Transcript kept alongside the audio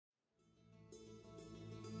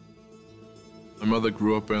My mother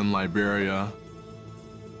grew up in Liberia.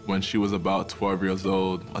 When she was about 12 years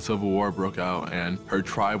old, a civil war broke out and her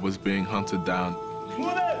tribe was being hunted down.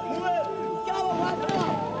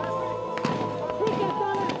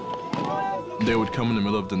 They would come in the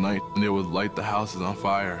middle of the night and they would light the houses on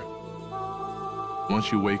fire.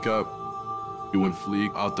 Once you wake up, you would flee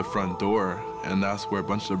out the front door, and that's where a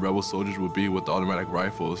bunch of rebel soldiers would be with automatic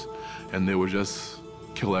rifles, and they would just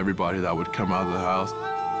kill everybody that would come out of the house.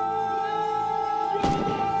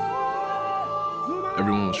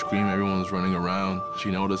 Everyone was screaming, everyone was running around. She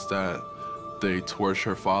noticed that they torched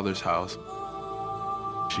her father's house.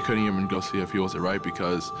 She couldn't even go see if he was right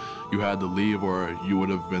because you had to leave or you would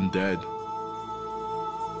have been dead.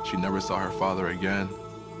 She never saw her father again.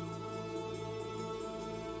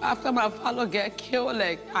 After my father got killed,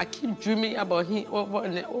 like, I keep dreaming about him over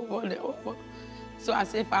and over and over. So I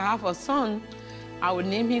said, if I have a son, I would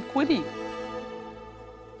name him Kwity.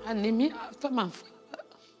 I name him after my father.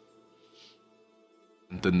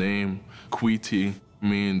 The name Kwity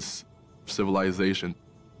means civilization.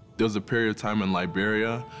 There was a period of time in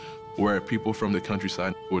Liberia where people from the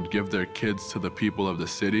countryside would give their kids to the people of the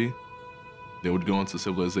city. They would go into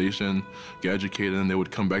civilization, get educated, and they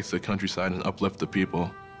would come back to the countryside and uplift the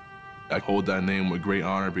people. I hold that name with great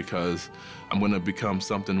honor because I'm going to become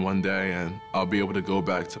something one day, and I'll be able to go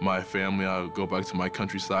back to my family, I'll go back to my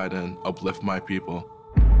countryside and uplift my people.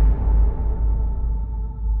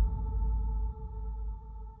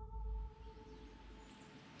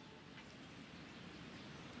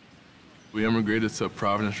 We immigrated to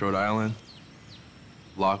Providence, Rhode Island,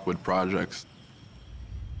 Lockwood Projects.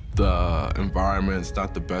 The environment's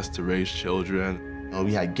not the best to raise children.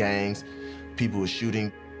 We had gangs, people were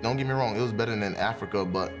shooting. Don't get me wrong, it was better than Africa,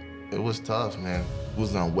 but it was tough, man. We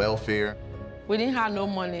was on welfare. We didn't have no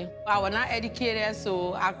money. I was not educated,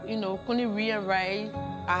 so I, couldn't read and write.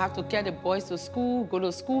 I have to get the boys to school, go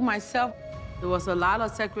to school myself. There was a lot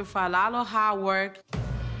of sacrifice, a lot of hard work.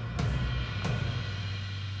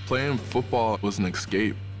 Playing football was an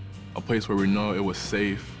escape, a place where we know it was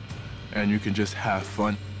safe and you can just have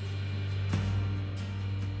fun.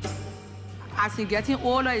 As he getting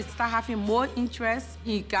older, he started having more interest.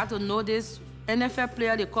 He got to know this NFL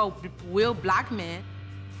player they call Will Blackman.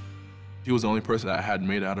 He was the only person that had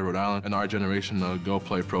made it out of Rhode Island in our generation to go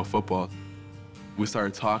play pro football. We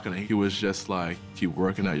started talking and he was just like, keep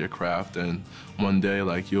working at your craft and one day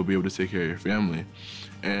like you'll be able to take care of your family.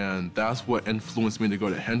 And that's what influenced me to go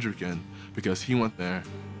to Hendricken because he went there.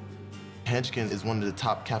 Hendricken is one of the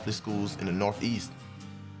top Catholic schools in the Northeast.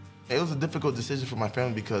 It was a difficult decision for my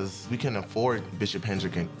family because we couldn't afford Bishop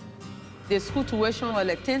Hendricken. The school tuition was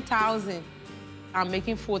like $10,000. I'm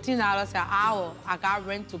making $14 an hour. I got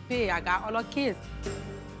rent to pay. I got all the kids.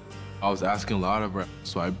 I was asking a lot of her,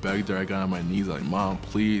 so I begged her. I got on my knees like, Mom,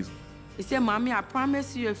 please. He said, Mommy, I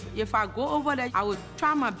promise you, if I go over there, I will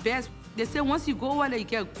try my best. They said once you go over there, you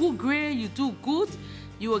get good grade, you do good,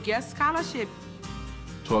 you will get scholarship.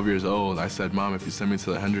 12 years old, I said, Mom, if you send me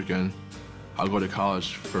to the Hendricken, I'll go to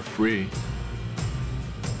college for free.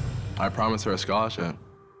 I promised her a scholarship.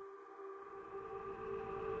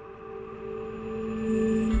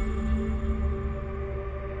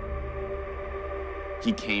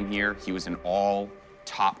 He came here, he was in all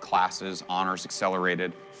top classes, honors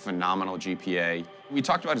accelerated, phenomenal GPA. We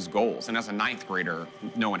talked about his goals, and as a 9th grader,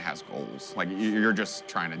 no one has goals. Like, you're just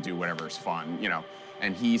trying to do whatever's fun,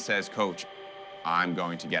 And he says, Coach, I'm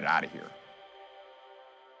going to get out of here.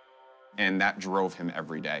 And that drove him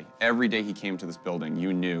every day. Every day he came to this building,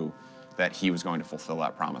 you knew that he was going to fulfill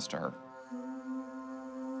that promise to her.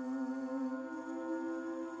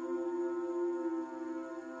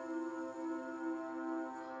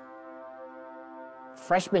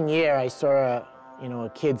 Freshman year, I saw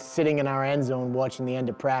a kid sitting in our end zone watching the end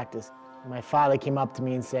of practice. My father came up to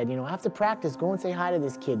me and said, after practice, go and say hi to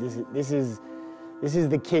this kid. This is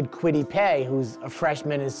the kid Kwity Paye, who's a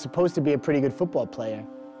freshman and is supposed to be a pretty good football player.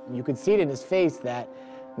 And you could see it in his face that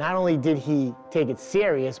not only did he take it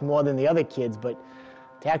serious more than the other kids, but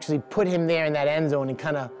to actually put him there in that end zone and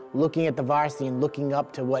kind of looking at the varsity and looking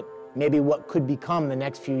up to what could become the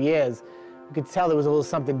next few years, you could tell there was a little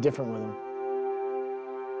something different with him.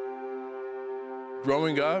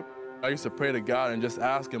 Growing up, I used to pray to God and just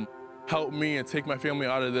ask him, help me and take my family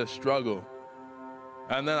out of this struggle.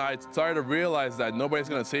 And then I started to realize that nobody's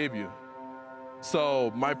gonna save you.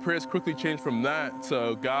 So my prayers quickly changed from that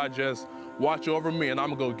to God just watch over me and I'm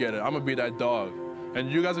gonna go get it. I'm gonna be that dog.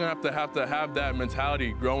 And you guys are gonna have to have that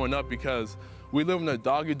mentality growing up because we live in a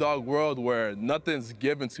dog-eat-dog world where nothing's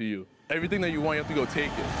given to you. Everything that you want, you have to go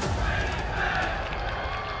take it.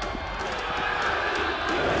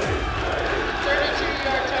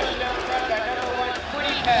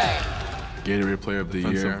 Gatorade Player of the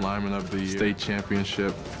Year, Defensive Lineman of the Year, State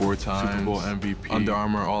Championship 4 times, Super Bowl MVP, Under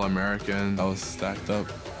Armour All-American. I was stacked up.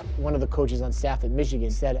 One of the coaches on staff at Michigan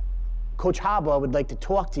said, Coach Harbaugh would like to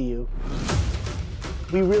talk to you.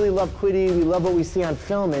 We really love Kwity, we love what we see on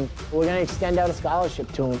film, and we're gonna extend out a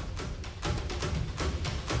scholarship to him.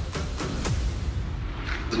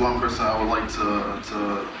 There's one person I would like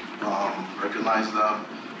to recognize them,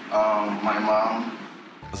 my mom.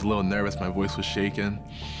 I was a little nervous, my voice was shaking,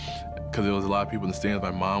 because there was a lot of people in the stands.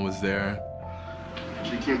 My mom was there.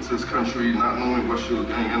 She came to this country not knowing what she was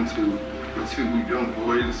getting into with 2 young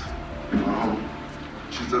boys.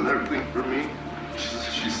 She's done everything for me.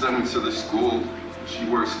 She sent me to the school. She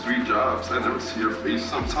works 3 jobs. I never see her face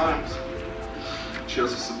sometimes. She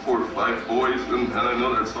has to support 5 boys, and I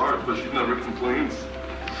know that's hard, but she never complains.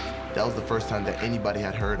 That was the first time that anybody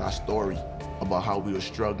had heard our story about how we were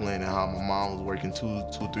struggling and how my mom was working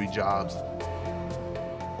 3 jobs.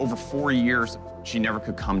 Over 4 years, she never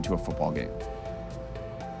could come to a football game.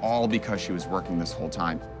 All because she was working this whole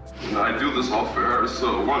time. And I do this all for her,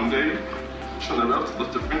 so one day, she'll never have to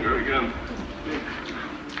lift her finger again.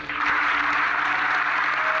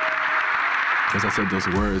 As I said those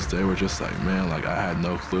words, they were just like, man, like I had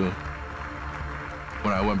no clue.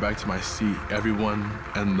 When I went back to my seat, everyone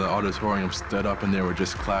in the auditorium stood up and they were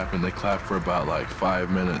just clapping. They clapped for about like 5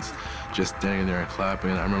 minutes, just standing there and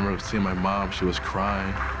clapping. I remember seeing my mom, she was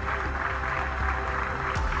crying.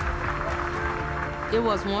 It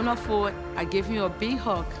was wonderful. I gave him a big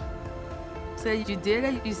hug. Said, you did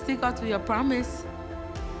it, you stick out to your promise.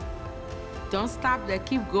 Don't stop there,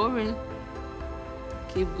 keep going.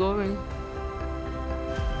 Keep going.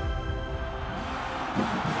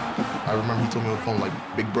 I remember he told me on the phone, like,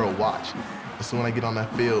 big bro, watch. As soon as I get on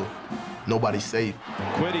that field, nobody's safe.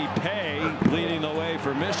 Kwity Paye leading the way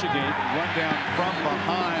for Michigan. Run down from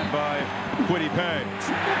behind by Kwity Paye.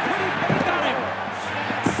 Got him!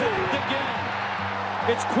 Sacked again.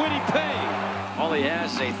 It's Kwity Paye. All he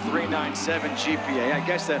has is a 3.97 GPA. I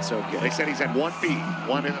guess that's okay. They said he's had 1 beat,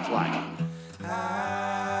 1 in the flag.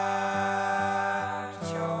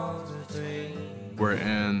 We're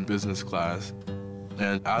in business class,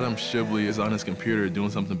 and Adam Shibley is on his computer doing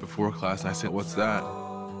something before class, and I said, what's that?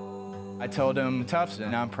 I told him Tufts, a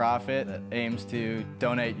nonprofit that aims to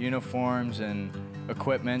donate uniforms and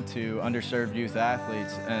equipment to underserved youth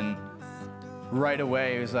athletes, and right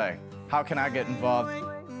away he was like, how can I get involved?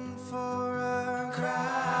 Spun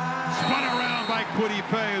around by Kwity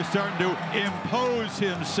Paye, who's starting to impose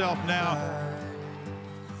himself now.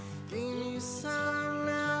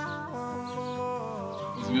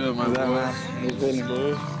 Good, my boy. It's good,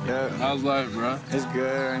 boy. Yeah. How's life, bro? It's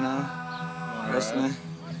good right now. Wrestling.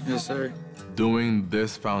 Yes, sir. Doing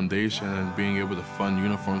this foundation and being able to fund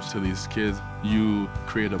uniforms to these kids, you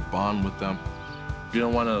create a bond with them. You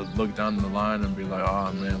don't want to look down the line and be like,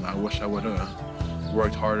 oh man, I wish I would have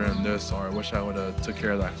worked harder in this, or I wish I would have took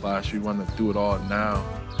care of that class. You want to do it all now.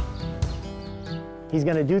 He's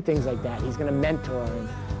going to do things like that. He's going to mentor, and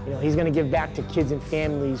he's going to give back to kids and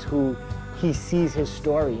families who he sees his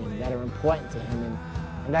story in that are important to him,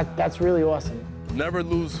 and that's really awesome. Never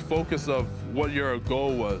lose focus of what your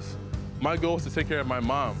goal was. My goal was to take care of my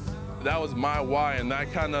mom. That was my why, and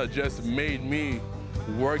that kind of just made me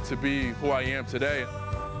work to be who I am today.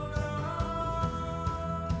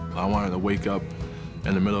 I wanted to wake up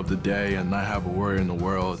in the middle of the day and not have a worry in the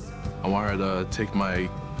world. I wanted to take my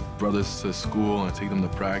brothers to school and take them to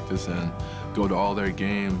practice and go to all their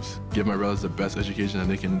games, give my brothers the best education that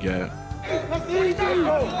they can get.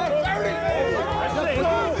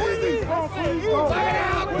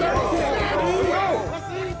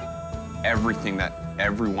 Everything that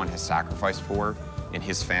everyone has sacrificed for in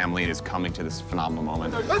his family is coming to this phenomenal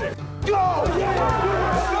moment.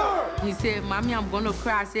 He said, Mommy, I'm gonna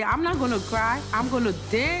cry. I said, I'm not gonna cry. I'm gonna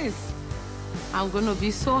dance. I'm gonna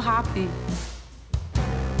be so happy.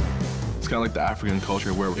 It's kind of like the African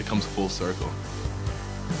culture where it comes full circle.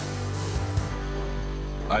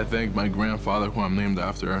 I think my grandfather, who I'm named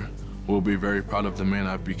after, will be very proud of the man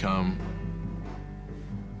I've become.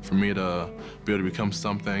 For me to be able to become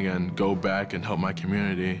something and go back and help my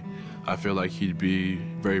community, I feel like he'd be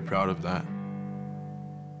very proud of that.